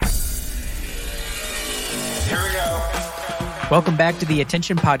Welcome back to the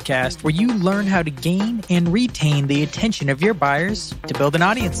Attention Podcast, where you learn how to gain and retain the attention of your buyers to build an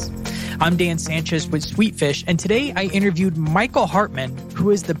audience. I'm Dan Sanchez with Sweetfish, and today I interviewed Michael Hartmann,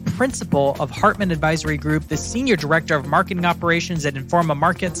 who is the principal of Hartmann Advisory Group, the senior director of marketing operations at Informa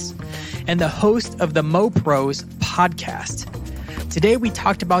Markets, and the host of the MoPros podcast. Today we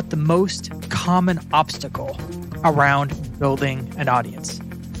talked about the most common obstacle around building an audience,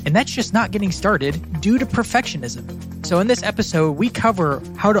 and that's just not getting started due to perfectionism. So in this episode, we cover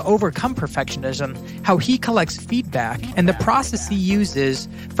how to overcome perfectionism, how he collects feedback, and the process he uses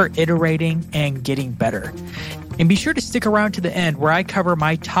for iterating and getting better. And be sure to stick around to the end where I cover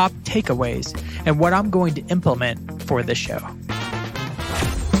my top takeaways and what I'm going to implement for this show.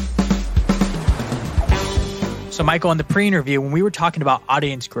 So Michael, in the pre-interview, when we were talking about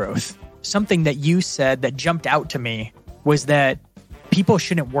audience growth, something that you said that jumped out to me was that people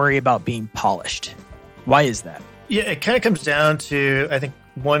shouldn't worry about being polished. Why is that? Yeah, it kind of comes down to, I think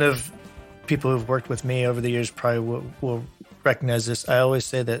one of people who've worked with me over the years probably will recognize this. I always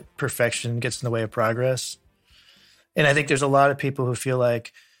say that perfection gets in the way of progress. And I think there's a lot of people who feel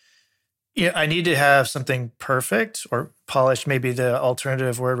like, yeah, I need to have something perfect or polished, maybe the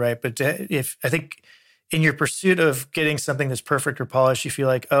alternative word, right? But if I think in your pursuit of getting something that's perfect or polished, you feel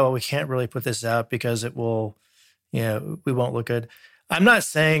like, oh, we can't really put this out because it will, we won't look good. I'm not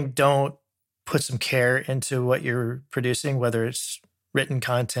saying don't put some care into what you're producing, whether it's written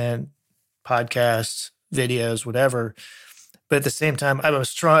content, podcasts, videos, whatever. But at the same time,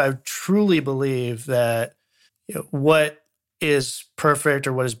 I truly believe that what is perfect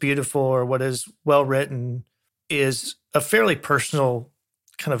or what is beautiful or what is well written is a fairly personal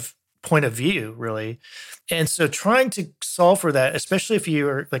kind of point of view, really. And so trying to solve for that, especially if you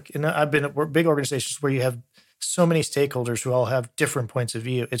are like, I've been at big organizations where you have so many stakeholders who all have different points of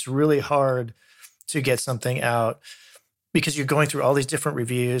view. It's really hard to get something out because you're going through all these different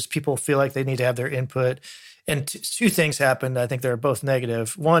reviews. People feel like they need to have their input. And two things happen. I think they're both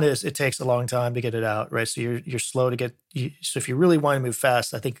negative. One is it takes a long time to get it out, right? So you're slow to get. So if you really want to move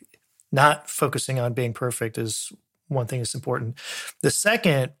fast, I think not focusing on being perfect is one thing that's important. The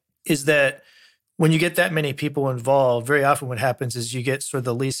second is that when you get that many people involved, very often what happens is you get sort of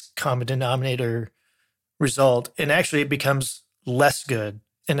the least common denominator result, and actually it becomes less good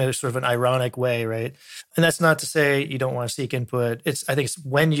in a sort of an ironic way, right? And that's not to say you don't want to seek input. I think it's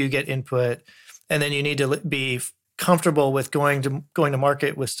when you get input, and then you need to be comfortable with going to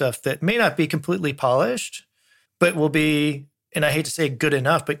market with stuff that may not be completely polished, but will be, and I hate to say good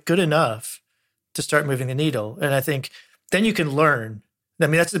enough, but good enough to start moving the needle. And I think then you can learn. I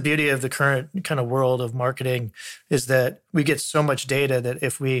mean, that's the beauty of the current kind of world of marketing, is that we get so much data that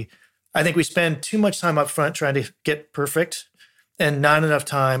I think we spend too much time up front trying to get perfect and not enough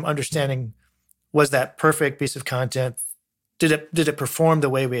time understanding, was that perfect piece of content? Did it perform the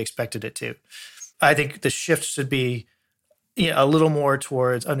way we expected it to? I think the shift should be a little more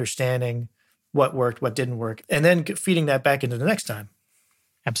towards understanding what worked, what didn't work, and then feeding that back into the next time.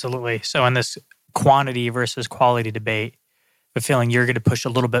 Absolutely. So in this quantity versus quality debate, the feeling you're going to push a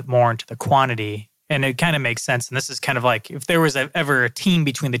little bit more into the quantity. And it kind of makes sense. And this is kind of like, if there was ever a team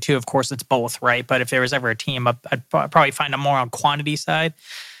between the two, of course, it's both, right? But if there was ever a team, I'd probably find them more on quantity side,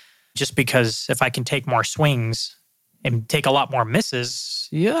 just because if I can take more swings and take a lot more misses,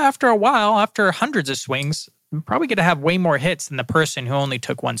 after a while, after hundreds of swings, I'm probably going to have way more hits than the person who only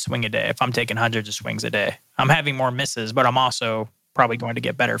took one swing a day. If I'm taking hundreds of swings a day, I'm having more misses, but I'm also probably going to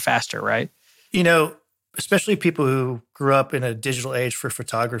get better faster, right? Especially people who grew up in a digital age for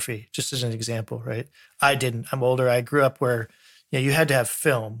photography, just as an example, right? I didn't. I'm older. I grew up where you had to have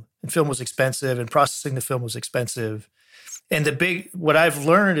film, and film was expensive, and processing the film was expensive. And what I've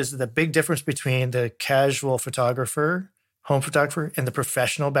learned is that the big difference between the casual photographer, home photographer, and the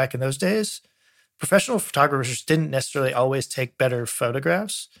professional back in those days, professional photographers didn't necessarily always take better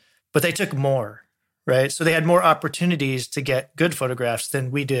photographs, but they took more, right? So they had more opportunities to get good photographs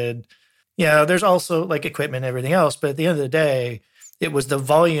than we did. There's also like equipment and everything else, but at the end of the day, it was the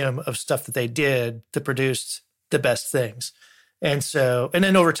volume of stuff that they did that produced the best things. And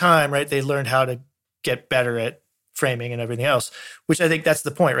then over time, right, they learned how to get better at framing and everything else, which I think that's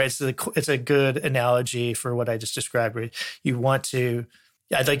the point, right? So it's a good analogy for what I just described, right? You want to,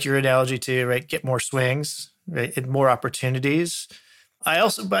 I'd like your analogy to, right, get more swings, right, and more opportunities.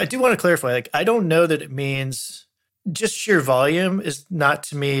 But I do want to clarify, like, I don't know that it means just sheer volume is not,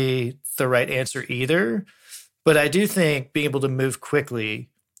 to me, the right answer either. But I do think being able to move quickly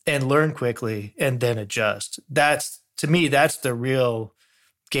and learn quickly and then adjust, to me, that's the real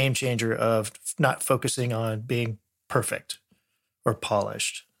game changer of not focusing on being perfect or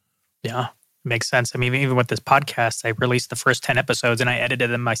polished. Yeah. Makes sense. I mean, even with this podcast, I released the first 10 episodes and I edited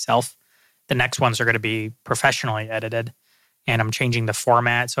them myself. The next ones are going to be professionally edited and I'm changing the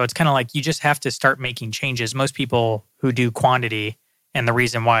format. So it's kind of like you just have to start making changes. Most people who do quantity, and the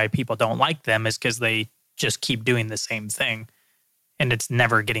reason why people don't like them is because they just keep doing the same thing and it's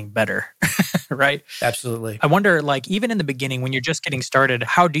never getting better, right? Absolutely. I wonder, like, even in the beginning, when you're just getting started,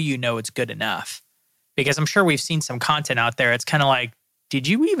 how do you know it's good enough? Because I'm sure we've seen some content out there. It's kind of like, did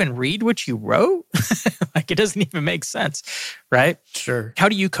you even read what you wrote? Like, it doesn't even make sense, right? Sure. How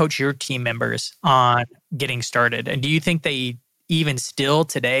do you coach your team members on getting started? And do you think they even still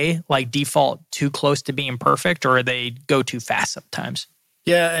today, like, default too close to being perfect, or they go too fast sometimes?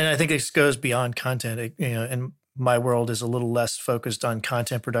 Yeah, and I think this goes beyond content. And my world is a little less focused on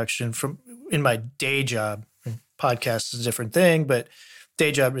content production from in my day job. Podcast is a different thing, but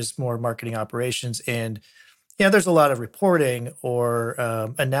day job is more marketing operations. And there's a lot of reporting or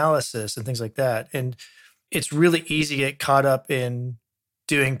analysis and things like that. And it's really easy to get caught up in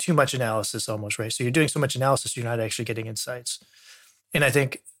doing too much analysis almost, right? So you're doing so much analysis, you're not actually getting insights. And I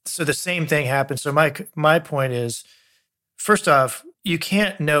think, so the same thing happens. So my point is, first off, you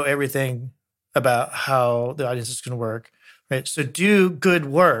can't know everything about how the audience is going to work, right? So do good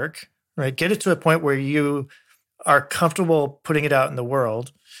work, right? Get it to a point where you are comfortable putting it out in the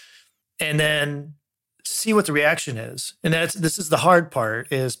world, and then see what the reaction is. And this is the hard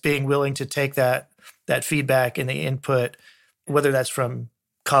part, is being willing to take that feedback and the input, whether that's from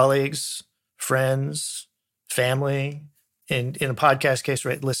colleagues, friends, family, in a podcast case,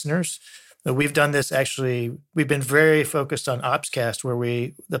 right? Listeners. We've done this actually. We've been very focused on Opscast, where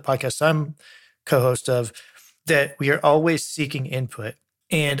the podcast I'm co-host of, that we are always seeking input.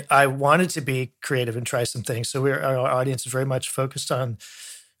 And I wanted to be creative and try some things. So our audience is very much focused on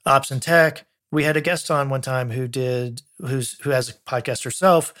ops and tech. We had a guest on one time who has a podcast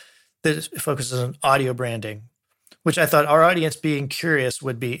herself that focuses on audio branding, which I thought our audience, being curious,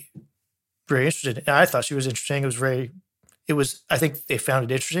 would be very interested in. And I thought she was interesting. I think they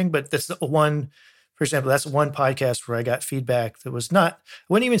found it interesting, but that's the one, for example, that's one podcast where I got feedback that was not,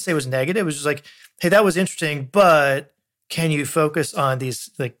 I wouldn't even say it was negative. It was just like, hey, that was interesting, but can you focus on these?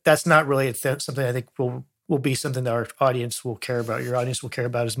 Like, that's not really something I think will be something that our audience will care about. Your audience will care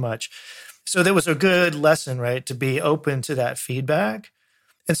about as much. So that was a good lesson, right? To be open to that feedback.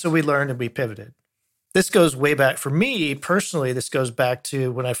 And so we learned and we pivoted. This goes way back for me personally. This goes back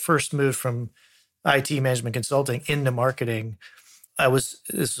to when I first moved from IT management consulting into marketing. This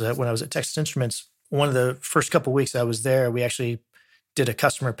was when I was at Texas Instruments. One of the first couple of weeks I was there, we actually did a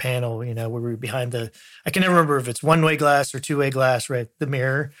customer panel, where we were behind I can never remember if it's one-way glass or two-way glass, right? The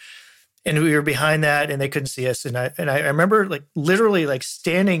mirror. And we were behind that and they couldn't see us. And I remember literally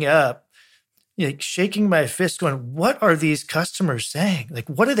standing up, shaking my fist going, what are these customers saying? Like,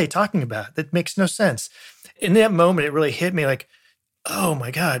 what are they talking about? That makes no sense. In that moment, it really hit me like, oh my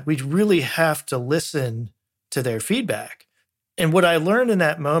God, we really have to listen to their feedback. And what I learned in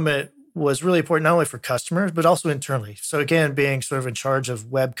that moment was really important, not only for customers, but also internally. So again, being sort of in charge of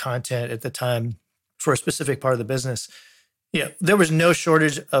web content at the time for a specific part of the business, there was no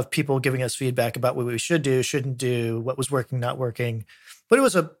shortage of people giving us feedback about what we should do, shouldn't do, what was working, not working. But it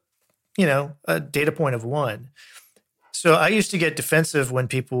was a data point of one. So I used to get defensive when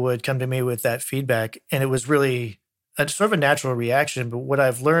people would come to me with that feedback, and it was really sort of a natural reaction. But what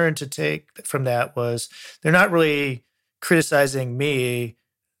I've learned to take from that was they're not really criticizing me.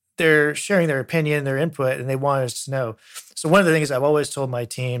 They're sharing their opinion, their input, and they want us to know. So one of the things I've always told my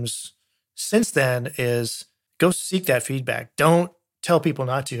teams since then is go seek that feedback. Don't tell people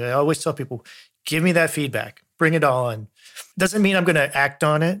not to. I always tell people, give me that feedback. Bring it on. Doesn't mean I'm going to act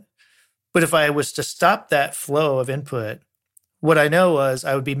on it. But if I was to stop that flow of input, what I know was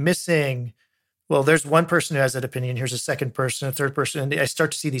I would be missing, well, there's one person who has that opinion. Here's a second person, a third person. And I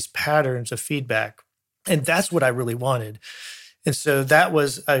start to see these patterns of feedback. And that's what I really wanted. And so that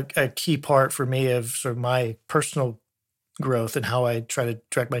was a key part for me of sort of my personal growth and how I try to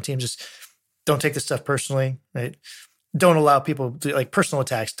direct my team. Just don't take this stuff personally, right? Don't allow people to, personal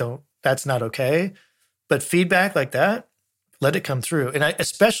attacks. That's not okay. But feedback like that, let it come through. And I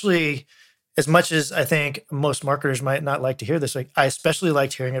especially, as much as I think most marketers might not like to hear this, I especially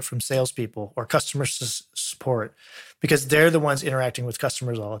liked hearing it from salespeople or customer support, because they're the ones interacting with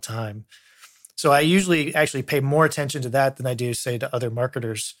customers all the time. So I usually actually pay more attention to that than I do, say, to other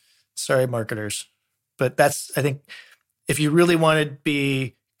marketers. Sorry, marketers. But that's, I think, if you really want to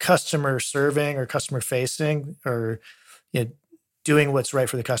be customer serving or customer facing, or doing what's right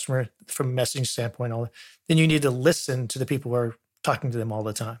for the customer from a messaging standpoint, then you need to listen to the people who are talking to them all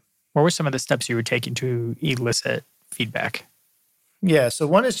the time. What were some of the steps you were taking to elicit feedback? Yeah. So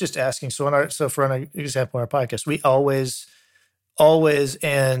one is just asking. So for an example, on our podcast, we always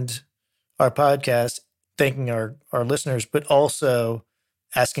end our podcast thanking our listeners, but also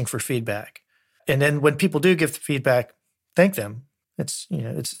asking for feedback. And then when people do give feedback, thank them. It's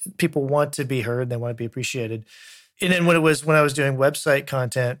people want to be heard, they want to be appreciated. And then when I was doing website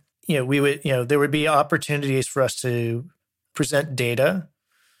content, there would be opportunities for us to present data.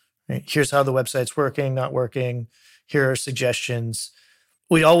 Right? Here's how the website's working, not working. Here are suggestions.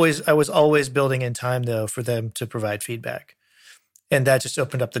 I was always building in time though for them to provide feedback. And that just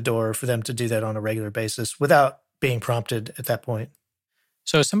opened up the door for them to do that on a regular basis without being prompted at that point.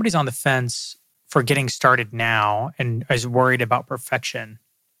 So if somebody's on the fence for getting started now and is worried about perfection,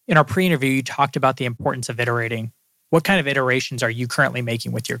 in our pre-interview, you talked about the importance of iterating. What kind of iterations are you currently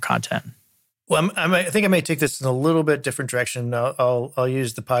making with your content? Well, I think I may take this in a little bit different direction. I'll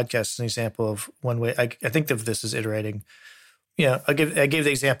use the podcast as an example of one way. I think of this as iterating. I gave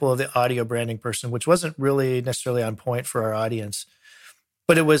the example of the audio branding person, which wasn't really necessarily on point for our audience,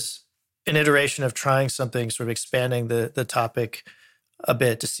 but it was an iteration of trying something, sort of expanding the topic a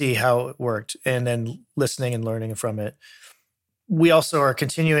bit to see how it worked, and then listening and learning from it. We also are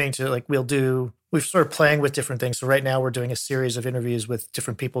continuing to we're sort of playing with different things. So right now we're doing a series of interviews with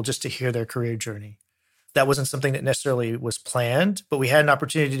different people just to hear their career journey. That wasn't something that necessarily was planned, but we had an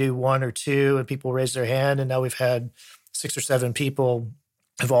opportunity to do one or two, and people raised their hand, and now we've had 6 or 7 people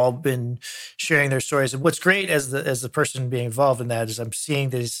have all been sharing their stories. And what's great as the person being involved in that is I'm seeing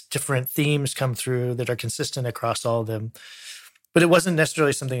these different themes come through that are consistent across all of them. But it wasn't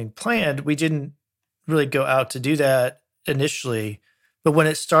necessarily something planned. We didn't really go out to do that initially. But when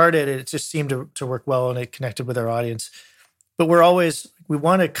it started, it just seemed to work well, and it connected with our audience. But we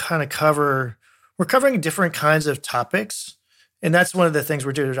want to kind of we're covering different kinds of topics. And that's one of the things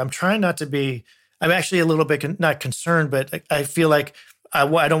we're doing. I'm actually a little bit not concerned, but I feel like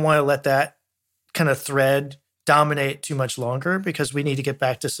I don't want to let that kind of thread dominate too much longer, because we need to get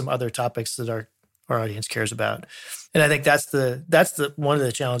back to some other topics that our audience cares about. And I think that's the one of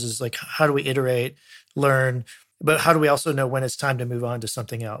the challenges, like how do we iterate, learn, but how do we also know when it's time to move on to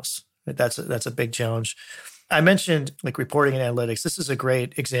something else? That's a big challenge. I mentioned like reporting and analytics. This is a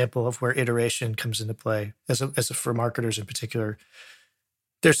great example of where iteration comes into play for marketers in particular.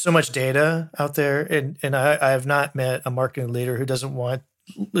 There's so much data out there, and I have not met a marketing leader who doesn't want,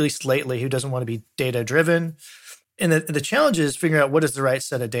 at least lately, who doesn't want to be data driven. And the challenge is figuring out what is the right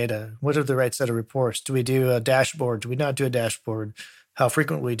set of data, what are the right set of reports. Do we do a dashboard? Do we not do a dashboard? How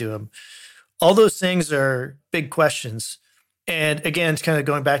frequently we do them? All those things are big questions. And again, it's kind of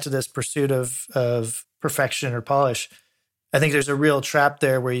going back to this pursuit of perfection or polish. I think there's a real trap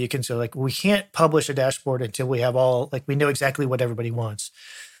there where you can say, like, we can't publish a dashboard until we have we know exactly what everybody wants.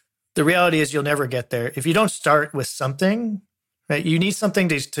 The reality is you'll never get there. If you don't start with something, right, you need something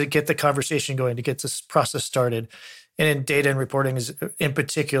to get the conversation going, to get this process started. And in data and reporting is in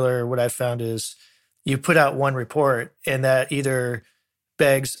particular, what I've found is you put out one report and that either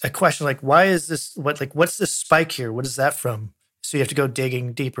begs a question like, why is this, what's this spike here? What is that from? So you have to go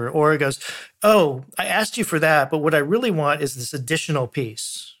digging deeper. Or it goes, oh, I asked you for that, but what I really want is this additional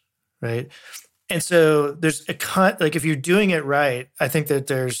piece, right? And so there's if you're doing it right, I think that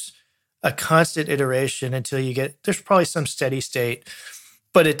there's a constant iteration until there's probably some steady state,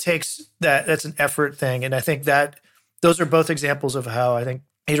 but it takes that's an effort thing. And I think that those are both examples of how I think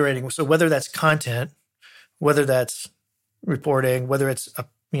iterating. So whether that's content, whether that's reporting, whether it's,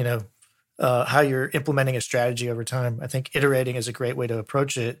 how you're implementing a strategy over time, I think iterating is a great way to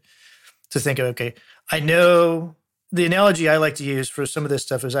approach it, to think of, okay, I know the analogy I like to use for some of this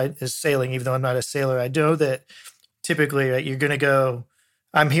stuff is sailing, even though I'm not a sailor. I know that typically, right, you're going to go,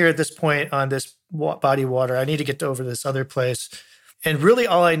 I'm here at this point on this body of water. I need to get over this other place. And really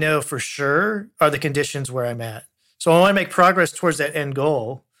all I know for sure are the conditions where I'm at. So I want to make progress towards that end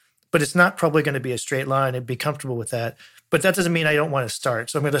goal, but it's not probably going to be a straight line and be comfortable with that. But that doesn't mean I don't want to start.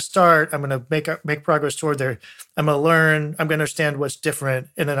 So I'm going to start. I'm going to make progress toward there. I'm going to learn. I'm going to understand what's different,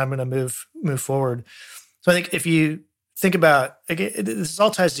 and then I'm going to move forward. So I think if you think about, again, this all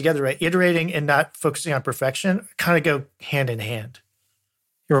ties together, right? Iterating and not focusing on perfection kind of go hand in hand.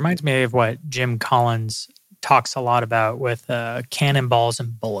 It reminds me of what Jim Collins talks a lot about with cannonballs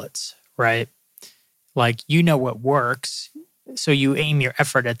and bullets, right? Like, what works, so you aim your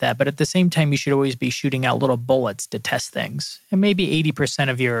effort at that. But at the same time, you should always be shooting out little bullets to test things. And maybe 80%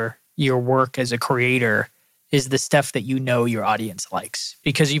 of your work as a creator is the stuff that your audience likes,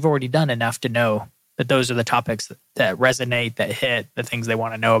 because you've already done enough to know that those are the topics that resonate, that hit, the things they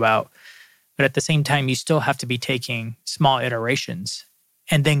want to know about. But at the same time, you still have to be taking small iterations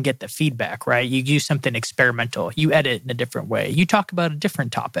and then get the feedback, right? You do something experimental. You edit in a different way. You talk about a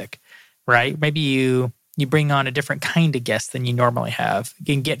different topic, right? Maybe you bring on a different kind of guest than you normally have.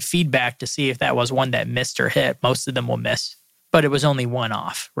 You can get feedback to see if that was one that missed or hit. Most of them will miss, but it was only one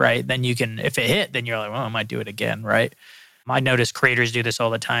off, right? Then you can, if it hit, then you're like, well, I might do it again, right? I notice creators do this all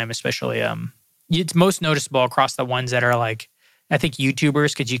the time, especially it's most noticeable across the ones that are like, I think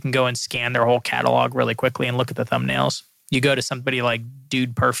YouTubers, because you can go and scan their whole catalog really quickly and look at the thumbnails. You go to somebody like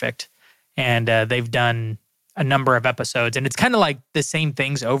Dude Perfect, and they've done a number of episodes, and it's kind of like the same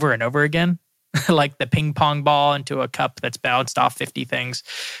things over and over again, like the ping pong ball into a cup that's bounced off 50 things,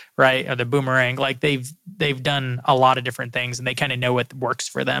 right? Or the boomerang. Like they've done a lot of different things, and they kind of know what works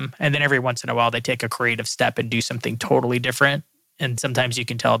for them. And then every once in a while, they take a creative step and do something totally different. And sometimes you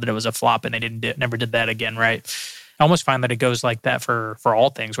can tell that it was a flop, and they never did that again, right? I almost find that it goes like that for all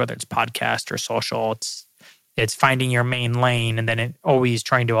things, whether it's podcast or social. It's finding your main lane, and then always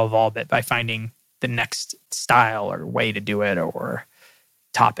trying to evolve it by finding the next style or way to do it or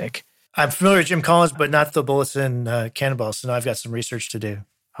topic. I'm familiar with Jim Collins, but not the Bulletin Cannonball, so now I've got some research to do.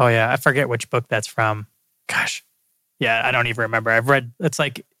 Oh, yeah. I forget which book that's from. Gosh. Yeah, I don't even remember. I've read, it's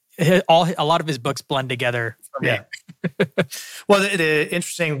like a lot of his books blend together for me. Yeah. Well,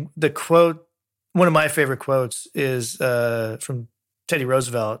 the quote, one of my favorite quotes is from Teddy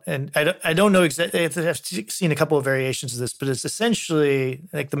Roosevelt. And I don't know exactly, I've seen a couple of variations of this, but it's essentially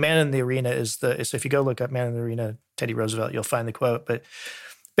like the man in the arena so if you go look up Man in the Arena, Teddy Roosevelt, you'll find the quote. But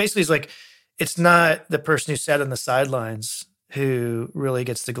basically, it's like, it's not the person who sat on the sidelines who really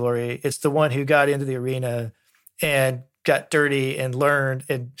gets the glory. It's the one who got into the arena and got dirty and learned.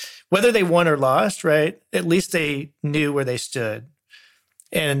 And whether they won or lost, right, at least they knew where they stood.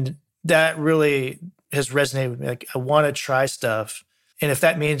 And that really has resonated with me. Like, I want to try stuff. And if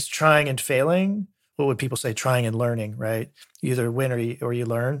that means trying and failing, what would people say? Trying and learning, right? You either win or you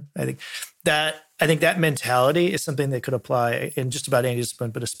learn. I think that mentality is something that could apply in just about any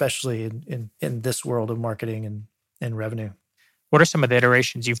discipline, but especially in this world of marketing and revenue. What are some of the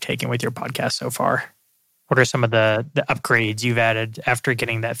iterations you've taken with your podcast so far? What are some of the upgrades you've added after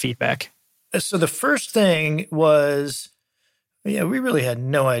getting that feedback? So the first thing was, we really had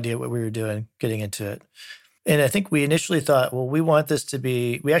no idea what we were doing getting into it. And I think we initially thought, well, we want this to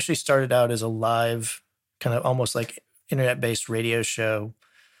be, we actually started out as a live, kind of almost like internet-based radio show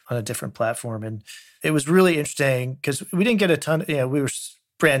on a different platform. And it was really interesting because we didn't get a ton, we were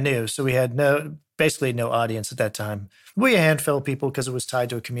brand new. So we had basically no audience at that time. We had a handful of people because it was tied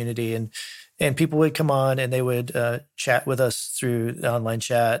to a community, and people would come on and they would chat with us through the online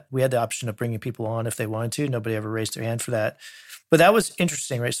chat. We had the option of bringing people on if they wanted to. Nobody ever raised their hand for that. But that was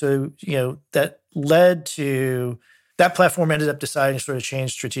interesting, right? So, that led to, that platform ended up deciding to sort of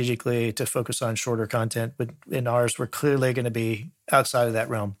change strategically to focus on shorter content, but in ours, we're clearly going to be outside of that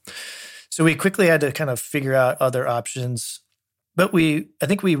realm. So we quickly had to kind of figure out other options. But I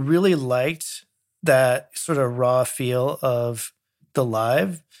think we really liked that sort of raw feel of the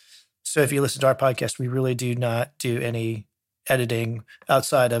live. So if you listen to our podcast, we really do not do any editing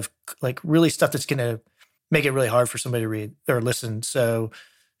outside of like really stuff that's going to make it really hard for somebody to read or listen. So,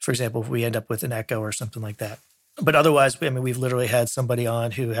 for example, if we end up with an echo or something like that. But otherwise, we've literally had somebody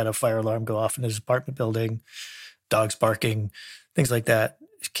on who had a fire alarm go off in his apartment building, dogs barking, things like that,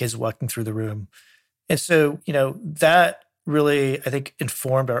 kids walking through the room. And so, that really, I think,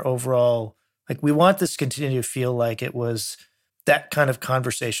 informed our overall, like, we want this to continue to feel like it was that kind of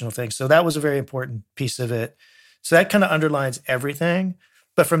conversational thing. So that was a very important piece of it. So that kind of underlines everything.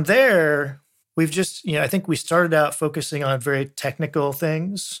 But from there, we've just, I think we started out focusing on very technical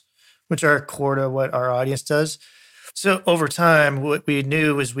things, which are core to what our audience does. So over time, what we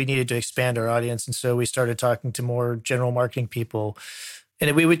knew was we needed to expand our audience. And so we started talking to more general marketing people.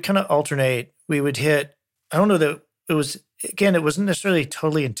 And we would kind of alternate. We would hit, I don't know that it wasn't necessarily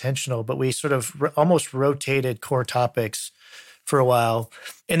totally intentional, but we sort of almost rotated core topics for a while.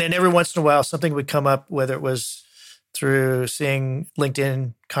 And then every once in a while, something would come up, whether it was through seeing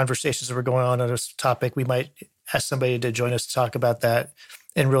LinkedIn conversations that were going on this topic. We might ask somebody to join us to talk about that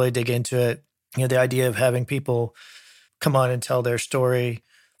and really dig into it. The idea of having people come on and tell their story.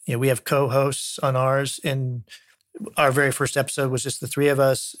 We have co-hosts on ours, and our very first episode was just the three of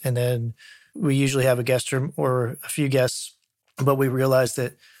us. And then we usually have a guest or a few guests, but we realized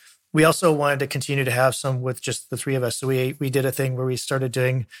that we also wanted to continue to have some with just the three of us. So we did a thing where we started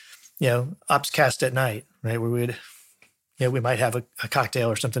doing, Opscast at night, right? Where we might have a cocktail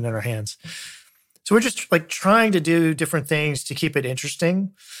or something in our hands. So we're just like trying to do different things to keep it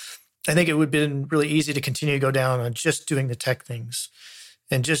interesting. I think it would have been really easy to continue to go down on just doing the tech things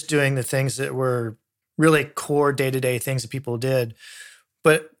and just doing the things that were really core day-to-day things that people did.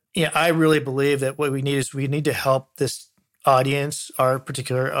 But yeah, I really believe that what we need is we need to help this audience, our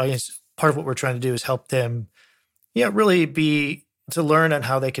particular audience. Part of what we're trying to do is help them, really be to learn on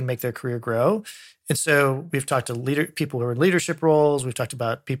how they can make their career grow. And so we've talked to people who are in leadership roles. We've talked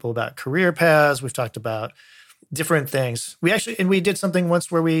about people about career paths. We've talked about different things. We did something once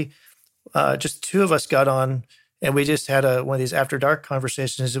where we just two of us got on and we just had one of these after dark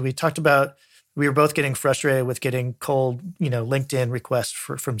conversations. And we talked about we were both getting frustrated with getting cold, LinkedIn requests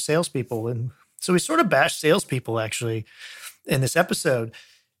from salespeople, and so we sort of bashed salespeople actually in this episode.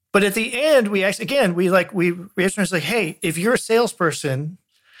 But at the end, we actually we was like, hey, if you're a salesperson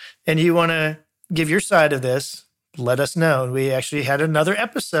and you want to give your side of this, let us know. And we actually had another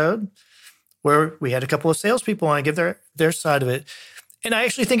episode where we had a couple of salespeople on give their side of it. And I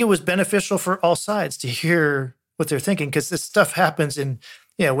actually think it was beneficial for all sides to hear what they're thinking, because this stuff happens in,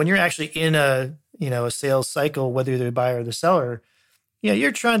 when you're actually in a sales cycle, whether you're the buyer or the seller,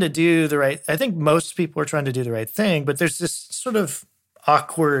 you're trying to do the right. I think most people are trying to do the right thing, but there's this sort of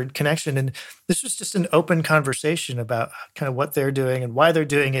awkward connection. And this was just an open conversation about kind of what they're doing and why they're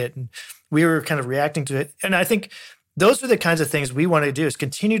doing it. And we were kind of reacting to it. And I think those are the kinds of things we want to do, is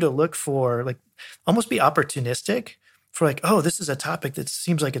continue to look for, like, almost be opportunistic for, like, oh, this is a topic that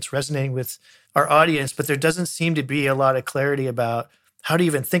seems like it's resonating with our audience, but there doesn't seem to be a lot of clarity about how to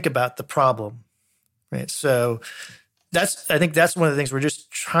even think about the problem, right? So I think that's one of the things we're just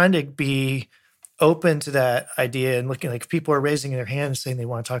trying to be open to that idea and looking, like, people are raising their hands saying they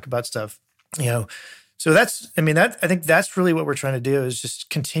want to talk about stuff, So I think that's really what we're trying to do, is just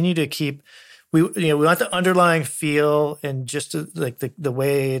continue to keep, we want the underlying feel and just like the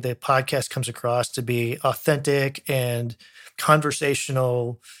way the podcast comes across to be authentic and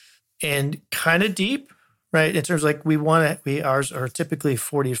conversational and kind of deep, right? In terms of, like, ours are typically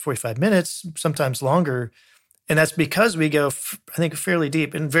 40 to 45 minutes, sometimes longer. And that's because we go, I think, fairly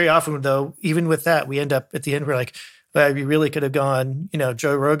deep. And very often, though, even with that, we end up at the end, we're like, we really could have gone,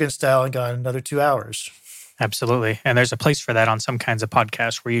 Joe Rogan style and gone another 2 hours. Absolutely. And there's a place for that on some kinds of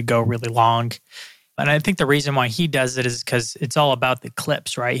podcasts where you go really long. And I think the reason why he does it is because it's all about the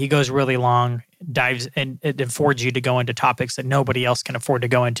clips, right? He goes really long, dives, and it affords you to go into topics that nobody else can afford to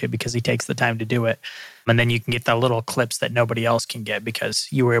go into because he takes the time to do it. And then you can get the little clips that nobody else can get because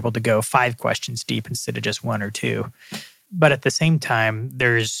you were able to go 5 questions deep instead of just 1 or 2. But at the same time,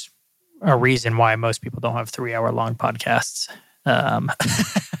 there's a reason why most people don't have 3-hour-long podcasts.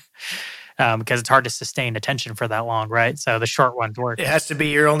 Because it's hard to sustain attention for that long, right? So the short ones work. It has to be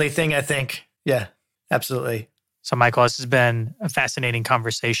your only thing, I think. Yeah, absolutely. So Michael, this has been a fascinating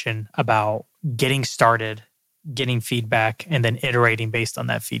conversation about getting started, getting feedback, and then iterating based on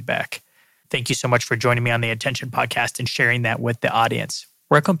that feedback. Thank you so much for joining me on the Attention Podcast and sharing that with the audience.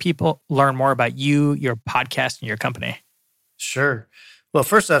 Where can people learn more about you, your podcast, and your company? Sure. Well,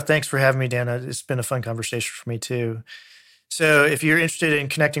 first off, thanks for having me, Dan. It's been a fun conversation for me too. So if you're interested in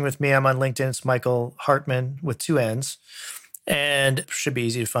connecting with me, I'm on LinkedIn. It's Michael Hartmann with 2 N's. And it should be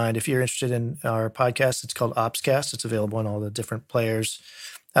easy to find. If you're interested in our podcast, it's called Opscast. It's available on all the different players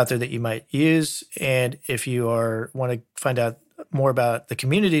out there that you might use. And if you want to find out more about the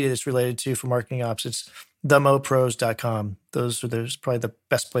community that's related to for marketing ops, it's themopros.com. Those are probably the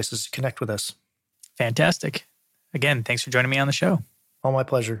best places to connect with us. Fantastic. Again, thanks for joining me on the show. All my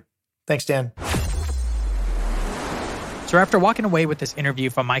pleasure. Thanks, Dan. So after walking away with this interview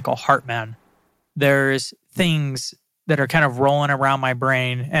from Michael Hartmann, there's things that are kind of rolling around my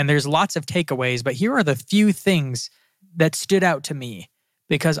brain, and there's lots of takeaways, but here are the few things that stood out to me.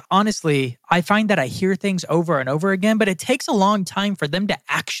 Because honestly, I find that I hear things over and over again, but it takes a long time for them to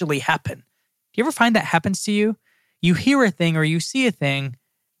actually happen. Do you ever find that happens to you? You hear a thing or you see a thing,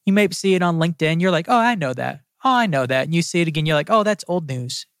 you may see it on LinkedIn, you're like, oh, I know that. Oh, I know that. And you see it again, you're like, oh, that's old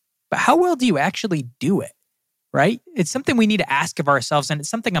news. But how well do you actually do it? Right? It's something we need to ask of ourselves, and it's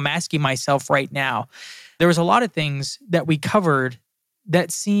something I'm asking myself right now. There was a lot of things that we covered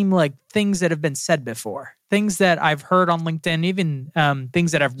that seem like things that have been said before, things that I've heard on LinkedIn, even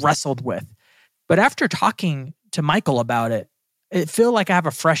things that I've wrestled with. But after talking to Michael about it, I feel like I have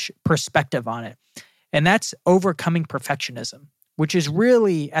a fresh perspective on it. And that's overcoming perfectionism, which is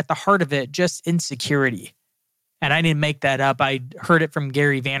really at the heart of it, just insecurity. And I didn't make that up. I heard it from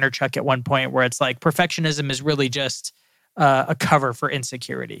Gary Vaynerchuk at one point where it's like perfectionism is really just a cover for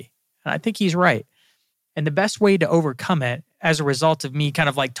insecurity. And I think he's right. And the best way to overcome it as a result of me kind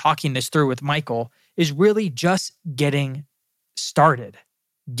of like talking this through with Michael is really just getting started,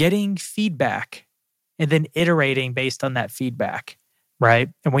 getting feedback, and then iterating based on that feedback, right?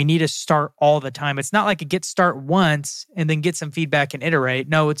 And we need to start all the time. It's not like a start once and then get some feedback and iterate.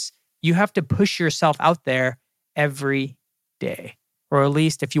 No, you have to push yourself out there every day, Or at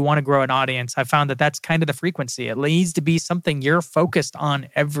least if you want to grow an audience, I found that that's kind of the frequency. It needs to be something you're focused on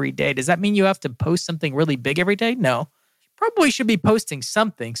every day. Does that mean you have to post something really big every day? No. You probably should be posting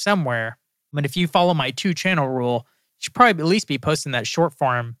something somewhere. I mean, if you follow my 2-channel rule, you should probably at least be posting that short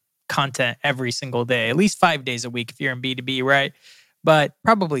form content every single day, at least 5 days a week if you're in B2B, right? But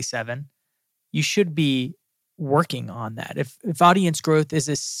probably 7. You should be working on that. If audience growth is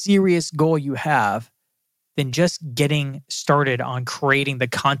a serious goal you have, then just getting started on creating the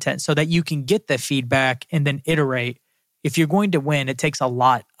content so that you can get the feedback and then iterate. If you're going to win, it takes a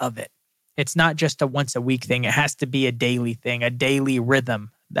lot of it. It's not just a once a week thing. It has to be a daily thing, a daily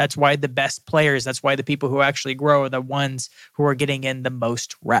rhythm. That's why the best players, that's why the people who actually grow are the ones who are getting in the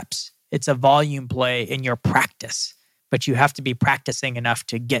most reps. It's a volume play in your practice, but you have to be practicing enough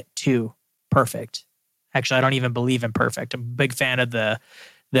to get to perfect. Actually, I don't even believe in perfect. I'm a big fan of the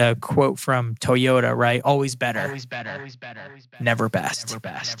quote from Toyota, right? Always better. Always better. Always better. Never best. Never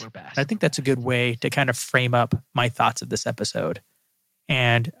best. Never best. I think that's a good way to kind of frame up my thoughts of this episode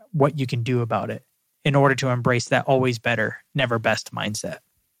and what you can do about it in order to embrace that always better, never best mindset.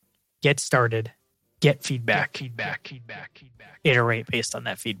 Get started. Get feedback. Iterate based on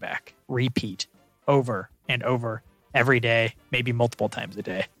that feedback. Repeat over and over every day, maybe multiple times a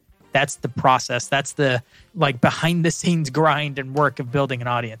day. That's the process. That's the behind the scenes grind and work of building an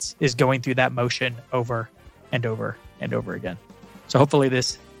audience, is going through that motion over and over and over again. So hopefully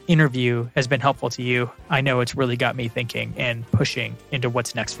this interview has been helpful to you. I know it's really got me thinking and pushing into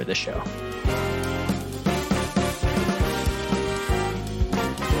what's next for this show.